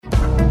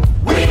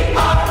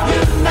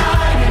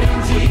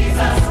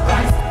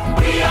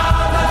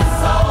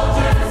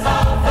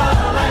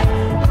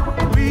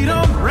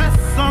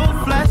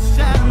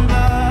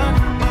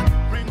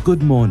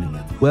Good morning.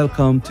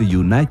 Welcome to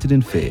United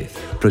in Faith,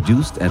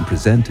 produced and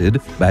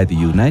presented by the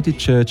United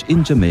Church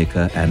in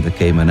Jamaica and the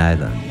Cayman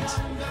Islands.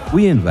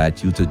 We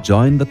invite you to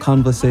join the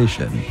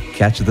conversation,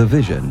 catch the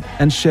vision,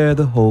 and share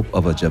the hope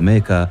of a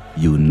Jamaica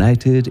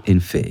united in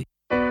faith.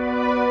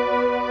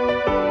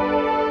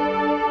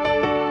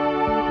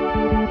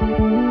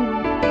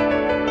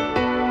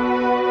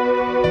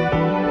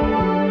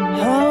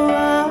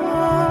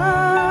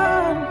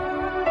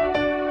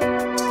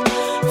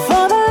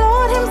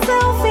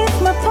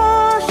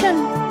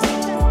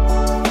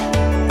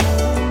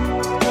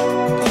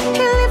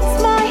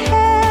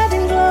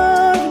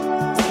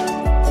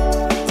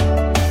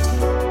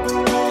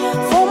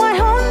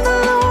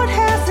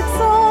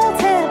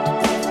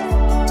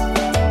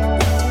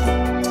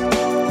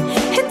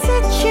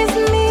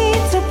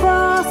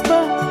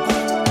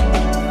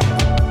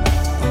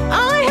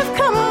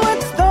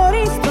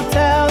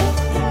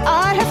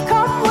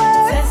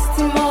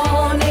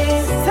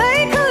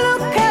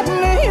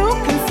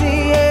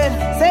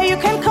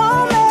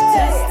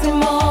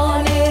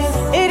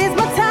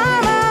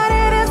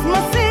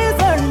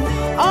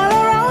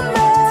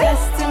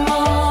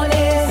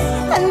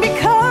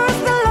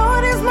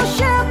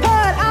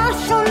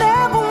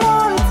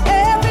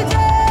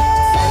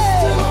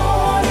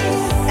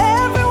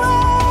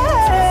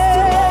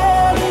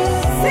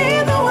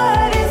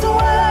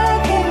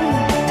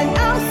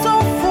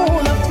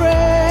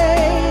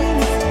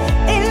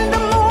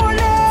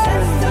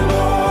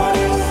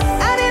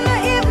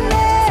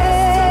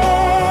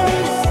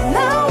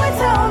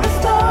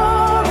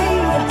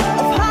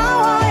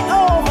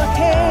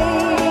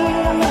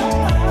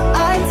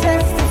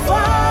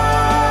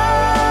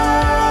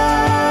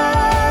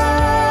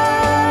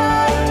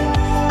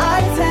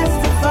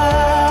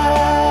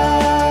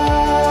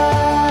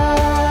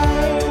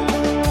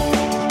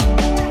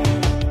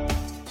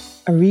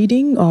 A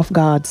reading of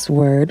God's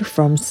Word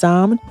from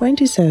Psalm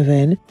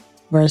 27,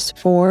 verse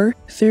 4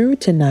 through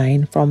to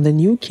 9 from the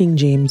New King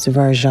James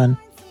Version.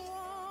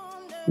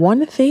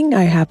 One thing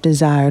I have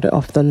desired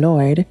of the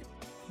Lord,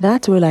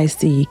 that will I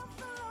seek,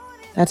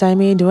 that I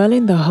may dwell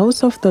in the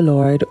house of the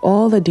Lord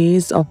all the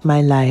days of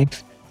my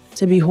life,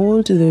 to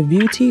behold the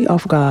beauty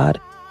of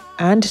God,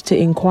 and to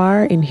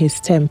inquire in his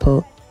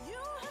temple.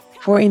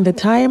 For in the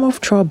time of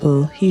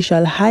trouble he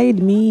shall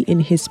hide me in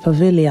his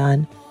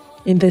pavilion.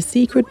 In the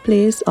secret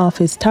place of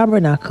his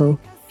tabernacle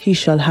he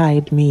shall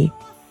hide me.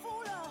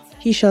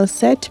 He shall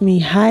set me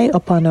high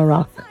upon a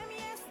rock.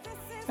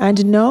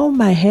 And now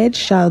my head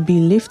shall be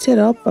lifted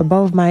up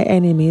above my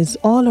enemies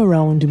all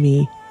around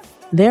me.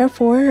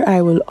 Therefore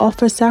I will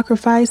offer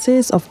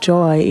sacrifices of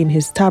joy in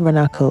his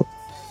tabernacle.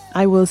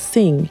 I will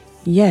sing,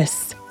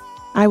 yes,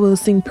 I will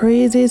sing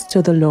praises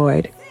to the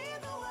Lord.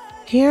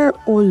 Hear,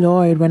 O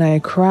Lord, when I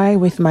cry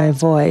with my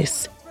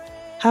voice.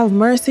 Have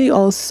mercy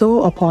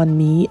also upon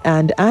me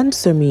and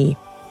answer me.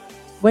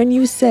 When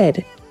you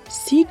said,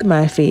 seek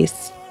my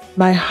face,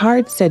 my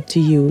heart said to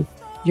you,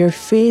 your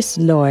face,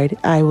 Lord,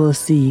 I will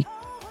seek.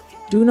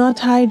 Do not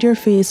hide your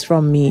face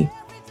from me.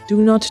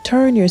 Do not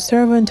turn your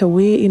servant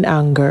away in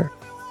anger.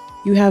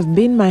 You have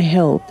been my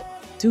help.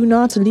 Do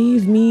not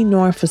leave me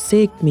nor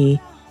forsake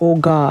me, O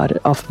God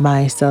of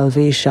my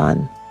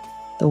salvation.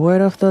 The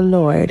word of the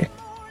Lord.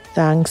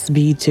 Thanks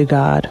be to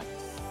God.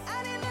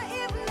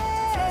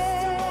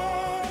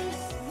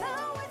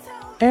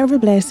 Every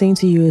blessing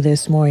to you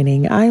this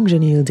morning. I'm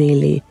Janelle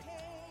Daly.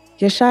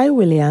 Yashi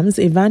Williams,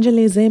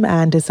 Evangelism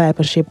and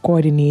Discipleship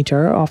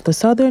Coordinator of the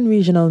Southern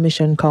Regional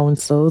Mission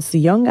Council's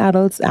Young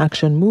Adults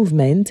Action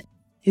Movement,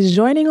 is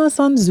joining us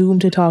on Zoom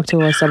to talk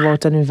to us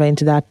about an event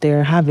that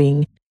they're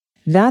having.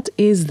 That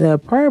is the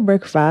prayer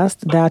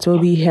breakfast that will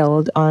be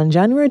held on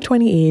January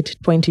 28,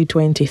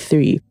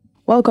 2023.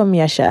 Welcome,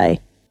 Yashi.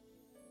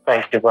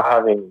 Thank you for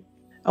having me.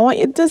 I want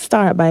you to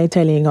start by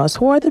telling us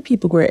who are the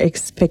people we're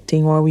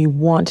expecting or we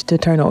want to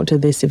turn out to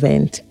this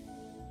event.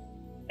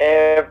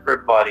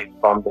 Everybody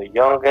from the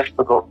youngest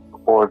to the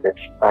oldest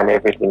and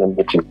everything in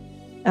between.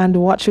 And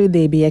what should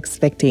they be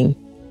expecting?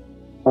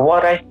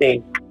 What I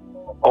think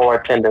our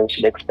attendants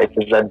should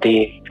expect is a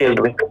day filled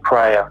with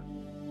prayer,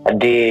 a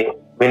day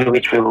in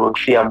which we will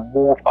see a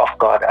move of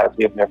God as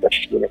we've never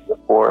seen it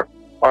before,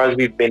 or as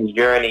we've been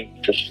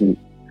yearning to see,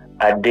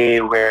 a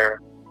day where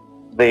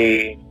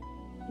the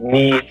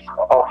needs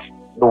of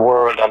the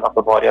world and of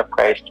the body of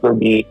Christ will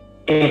be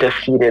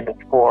interceded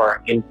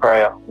for in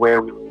prayer,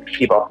 where we will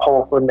receive a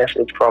powerful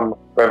message from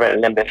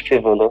Reverend Lembe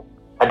Civil,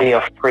 a day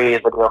of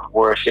praise, a day of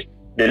worship,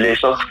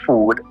 delicious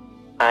food,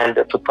 and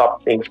to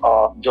top things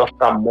off, just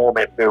a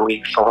moment where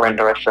we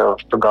surrender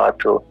ourselves to God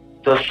to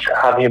just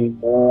have him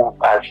move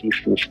as he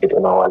sees fit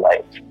in our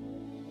lives.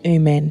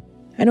 Amen.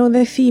 I know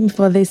the theme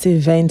for this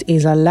event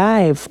is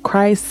alive,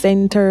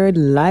 Christ-centered,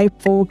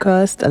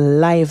 life-focused,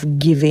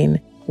 life-giving.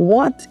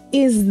 What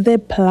is the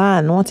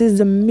plan? What is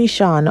the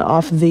mission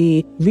of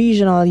the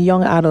Regional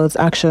Young Adults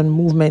Action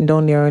Movement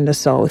down there in the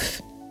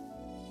South?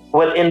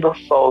 Well, in the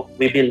South,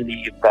 we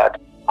believe that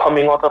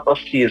coming out of a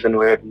season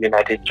where the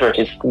United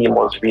Church's theme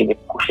was really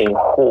pushing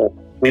hope,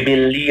 we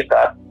believe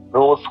that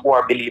those who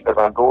are believers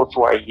and those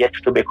who are yet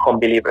to become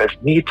believers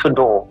need to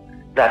know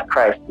that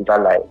Christ is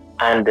alive.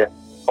 And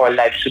our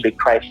life should be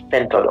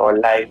Christ-centered. Our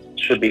life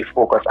should be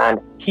focused. And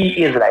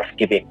He is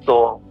life-giving.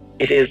 So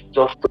it is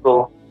just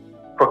to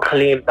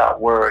proclaim that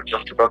word,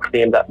 just to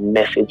proclaim that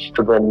message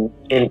to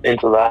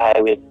into the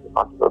highways,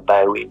 onto the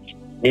byways,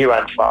 near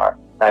and far,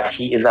 that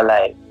He is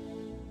alive.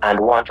 And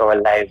once our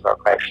lives are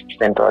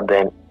Christ-centered,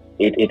 then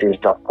it is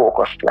the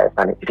focused life,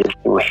 and it is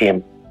through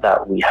Him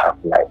that we have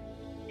life.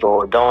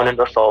 So down in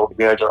the south,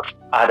 we're just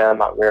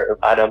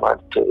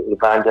adamant to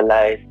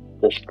evangelize,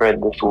 to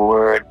spread this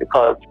word,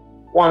 because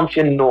once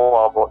you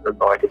know about the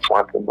Lord, it's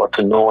one thing, but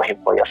to know Him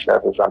for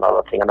yourself is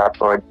another thing. And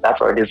that's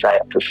our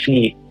desire, to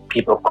see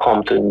people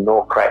come to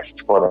know Christ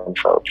for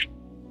themselves.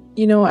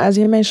 You know, as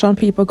you mentioned,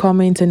 people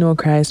coming to know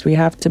Christ, we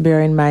have to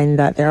bear in mind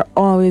that there are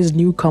always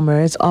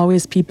newcomers,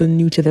 always people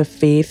new to the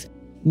faith,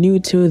 new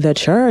to the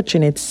church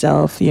in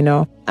itself, you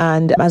know.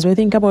 And as we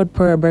think about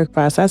prayer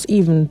breakfast, that's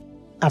even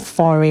a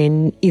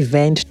foreign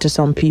event to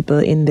some people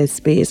in this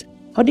space.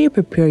 How do you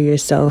prepare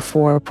yourself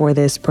for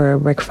this prayer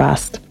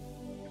breakfast?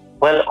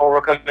 Well, our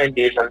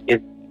recommendation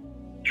is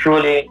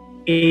truly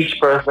each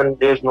person,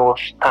 there's no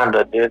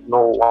standard, there's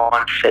no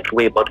one set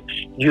way, but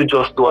you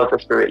just do as the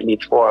Spirit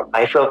leads. For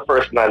myself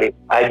personally,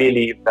 I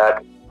believe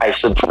that I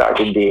should start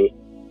the day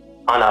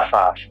on a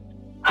fast.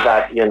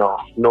 That, you know,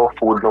 no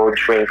food, no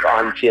drink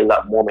until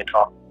that moment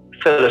of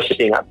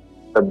fellowshipping at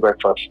the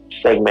breakfast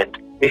segment.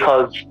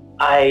 Because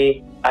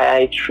I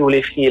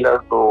truly feel as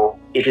though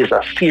it is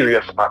a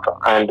serious matter,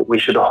 and we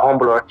should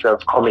humble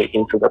ourselves coming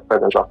into the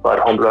presence of God,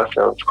 humble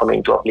ourselves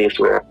coming to a place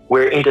where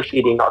we're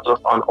interceding not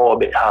just on our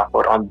behalf,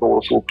 but on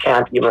those who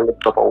can't even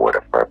lift up a word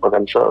of prayer for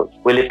themselves.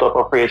 We lift up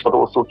a praise for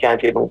those who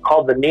can't even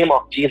call the name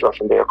of Jesus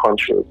in their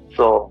country.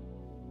 So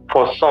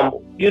for some,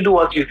 you do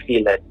what you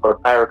feel like,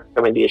 but my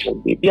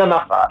recommendation would be on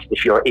a fast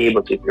if you're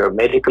able to, if you're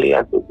medically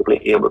and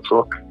physically able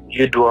to.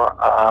 You do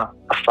a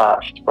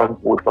fast from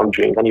food, from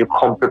drink, and you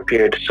come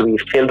prepared to be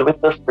filled with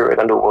the Spirit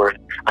and the Word,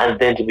 and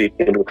then to be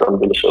filled with some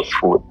delicious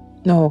food.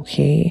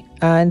 Okay.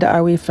 And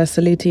are we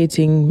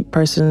facilitating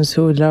persons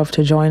who would love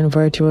to join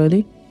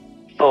virtually?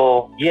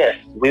 So, yes,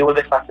 we will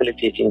be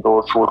facilitating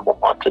those who would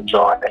want to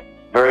join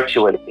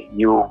virtually.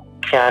 You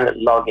can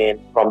log in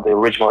from the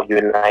Original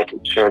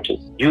United Church's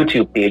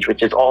YouTube page,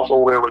 which is also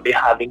where we'll be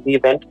having the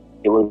event.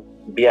 It will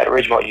be at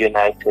Original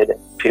United,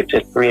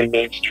 53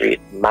 Main Street,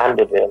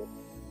 Mandeville,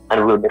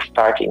 and we'll be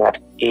starting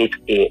at 8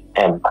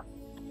 a.m.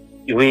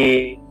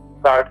 We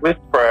start with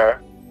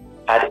prayer.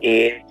 At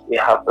 8, we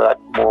have that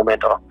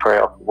moment of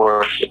prayer, of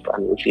worship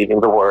and receiving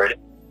the word.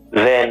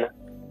 Then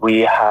we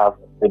have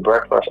the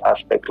breakfast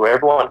aspect where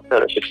everyone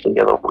fellowships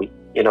together, we,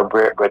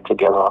 break bread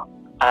together.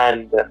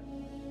 And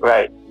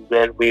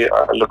then we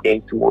are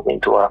looking to move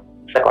into a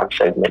second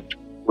segment,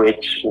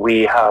 which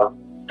we have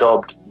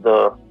dubbed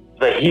the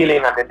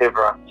healing and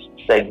deliverance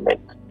segment.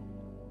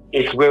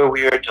 It's where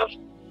we are just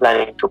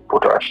planning to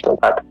put ourselves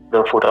at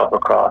the foot of the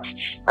cross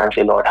and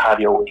say, Lord, have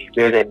your way. If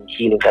there's any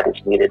healing that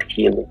is needed,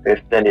 heal me. If there's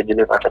any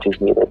deliverance that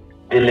is needed,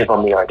 deliver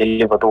me, or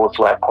deliver those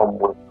who I come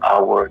with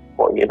our word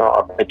for,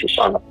 a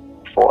petition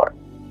for.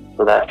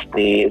 So that's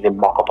the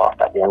mock-up of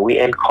that. And we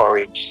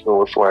encourage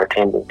those who are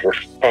attending to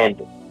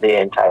spend the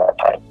entire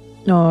time.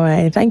 All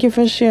right. Thank you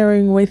for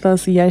sharing with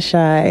us,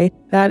 Yashi.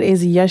 That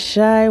is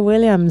Yashi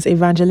Williams,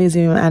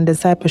 Evangelism and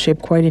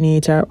Discipleship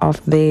Coordinator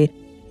of the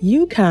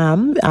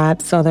UCAM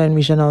at Southern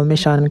Regional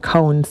Mission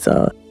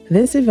Council.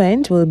 This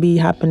event will be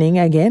happening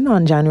again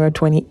on January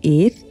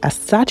 28th, a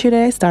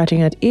Saturday,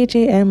 starting at 8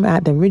 a.m.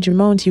 at the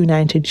Ridgemont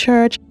United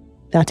Church.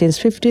 That is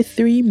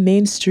 53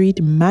 Main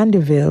Street,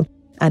 Mandeville.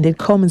 And it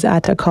comes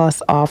at a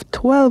cost of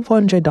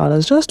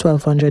 $1,200, just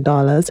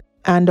 $1,200.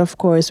 And of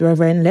course,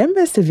 Reverend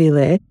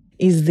Lembesivile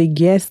is the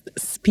guest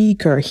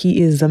speaker.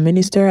 He is a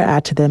minister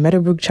at the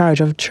Meadowbrook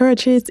Charge of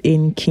Churches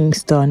in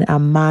Kingston, a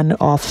man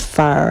of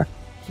fire.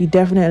 We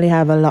definitely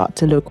have a lot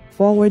to look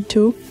forward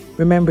to.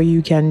 Remember,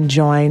 you can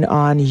join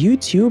on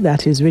YouTube.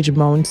 That is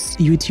Ridgemont's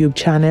YouTube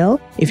channel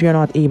if you're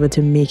not able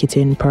to make it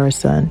in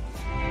person.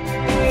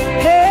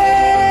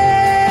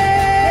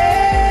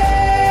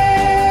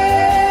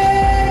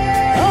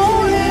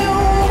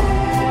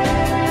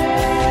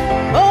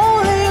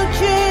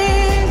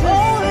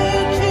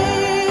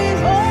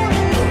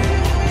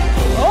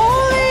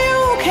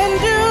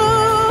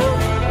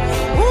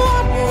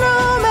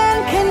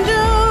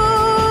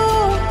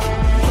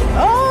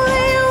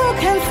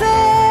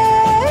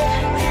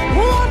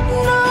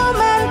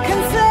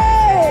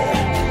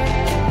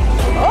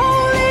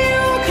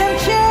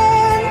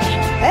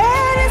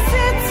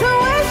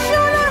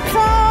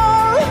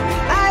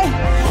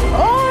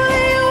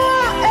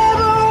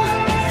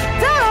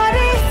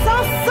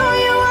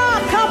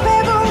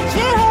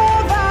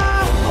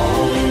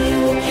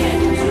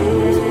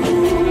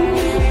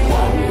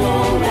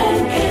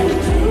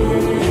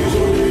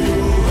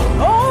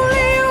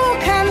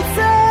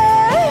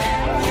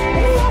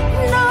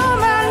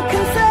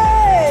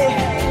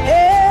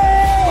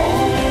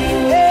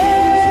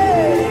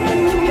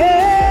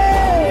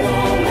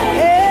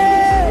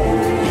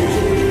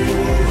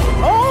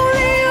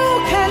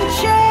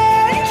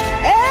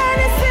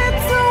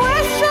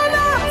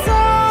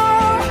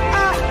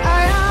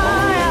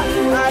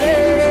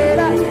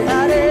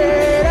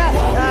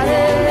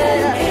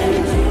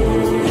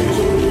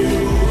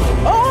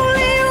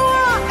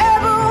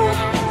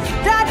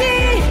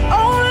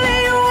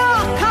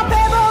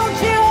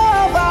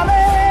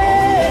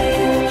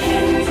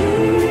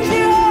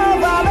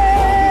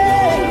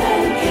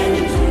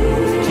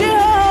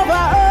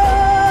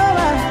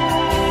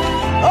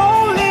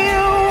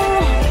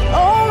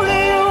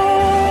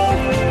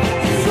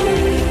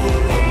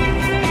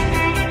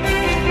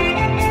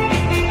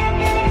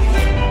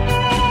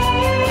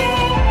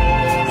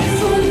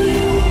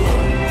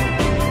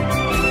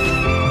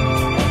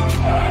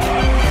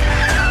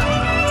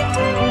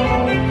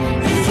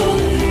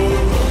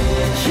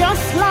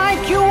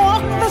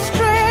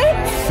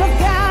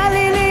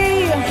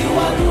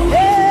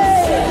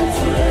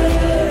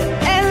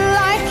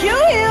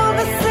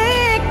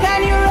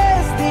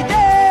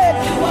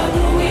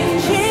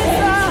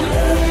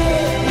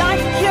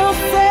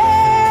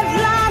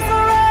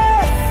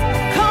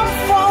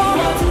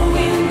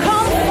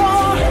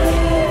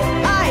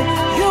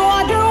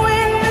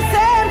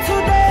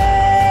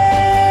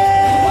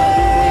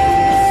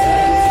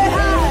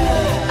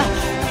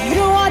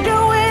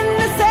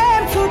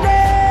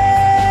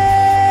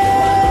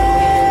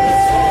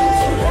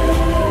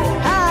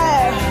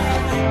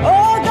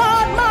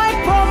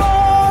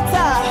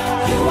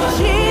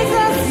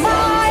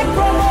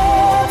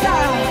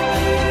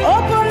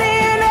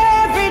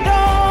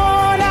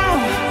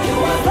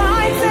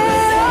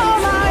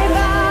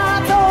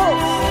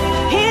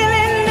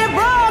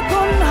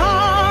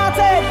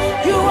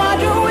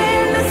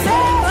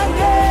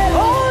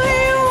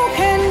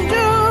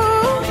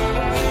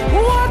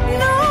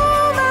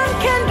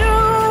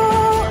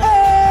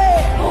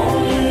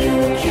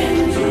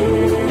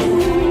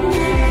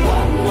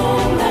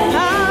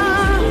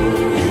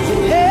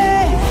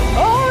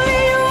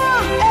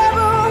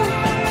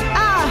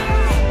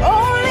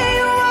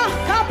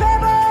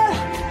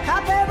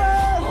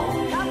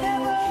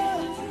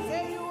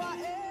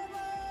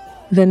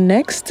 The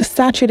next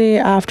Saturday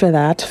after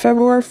that,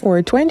 February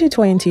 4,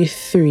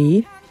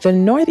 2023, the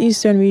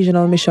Northeastern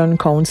Regional Mission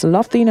Council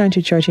of the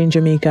United Church in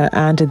Jamaica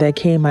and the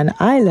Cayman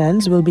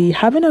Islands will be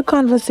having a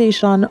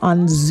conversation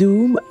on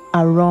Zoom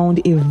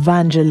around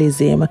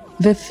evangelism.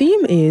 The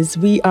theme is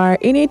We Are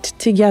In It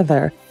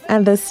Together,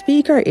 and the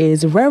speaker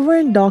is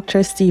Reverend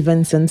Dr.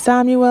 Stevenson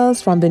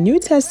Samuels from the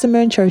New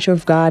Testament Church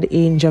of God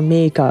in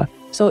Jamaica.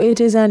 So it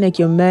is an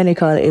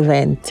ecumenical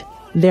event.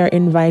 They're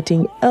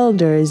inviting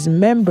elders,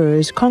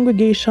 members,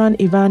 congregation,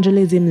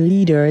 evangelism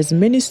leaders,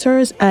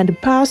 ministers, and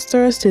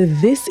pastors to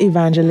this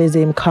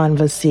evangelism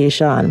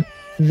conversation.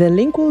 The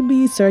link will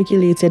be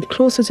circulated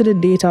closer to the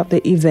date of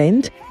the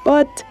event,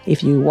 but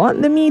if you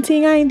want the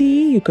meeting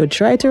ID, you could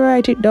try to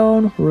write it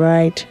down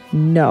right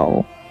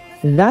now.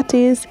 That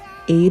is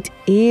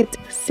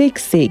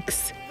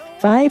 8866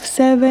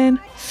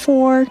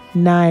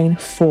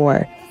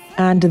 57494,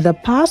 and the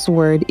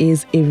password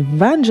is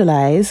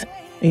evangelize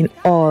in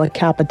all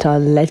capital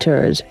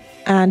letters.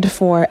 And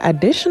for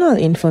additional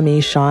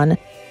information,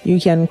 you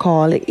can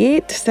call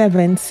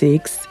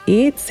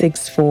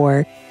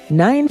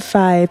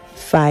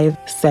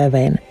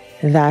 876-864-9557.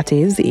 That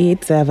is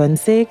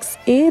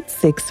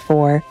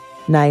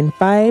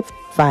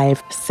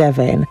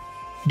 876-864-9557.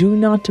 Do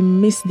not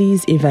miss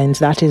these events.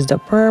 That is the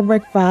prayer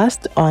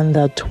breakfast on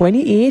the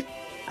 28th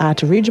at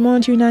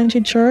Ridgemount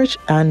United Church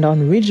and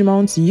on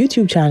Ridgemount's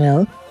YouTube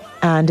channel,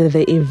 and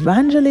the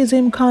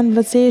evangelism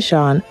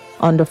conversation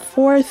on the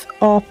 4th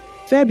of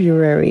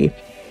February,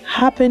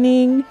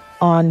 happening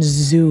on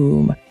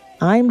Zoom.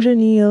 I'm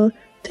Janelle.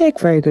 Take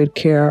very good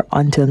care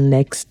until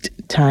next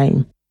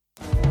time.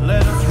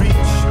 Let us reach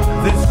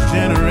this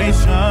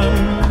generation.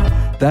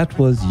 That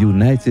was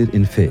United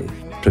in Faith,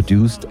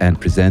 produced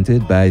and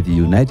presented by the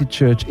United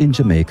Church in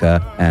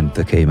Jamaica and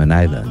the Cayman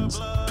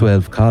Islands,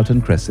 12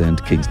 Carlton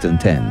Crescent, Kingston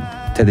 10.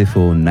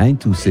 Telephone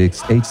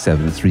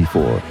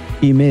 926-8734.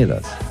 Email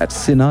us at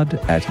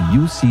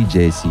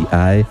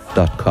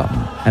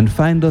synod@ucjci.com and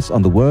find us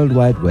on the World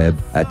Wide Web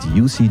at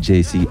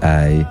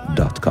ucjci.com.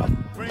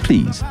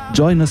 Please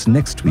join us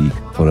next week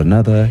for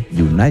another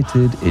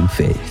United in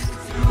Faith.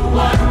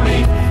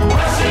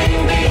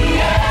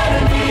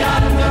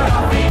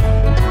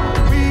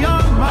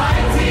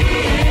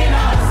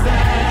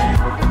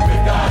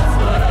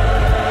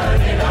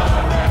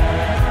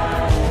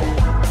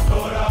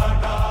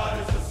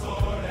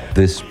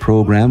 This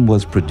program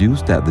was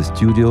produced at the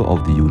studio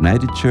of the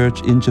United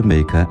Church in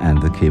Jamaica and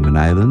the Cayman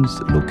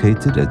Islands,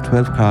 located at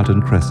 12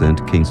 Carlton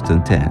Crescent,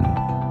 Kingston 10.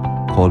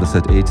 Call us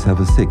at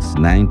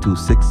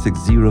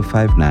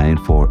 876-926-6059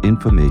 for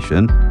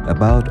information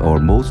about our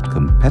most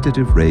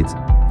competitive rates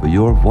for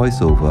your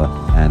voiceover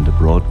and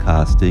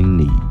broadcasting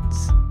needs.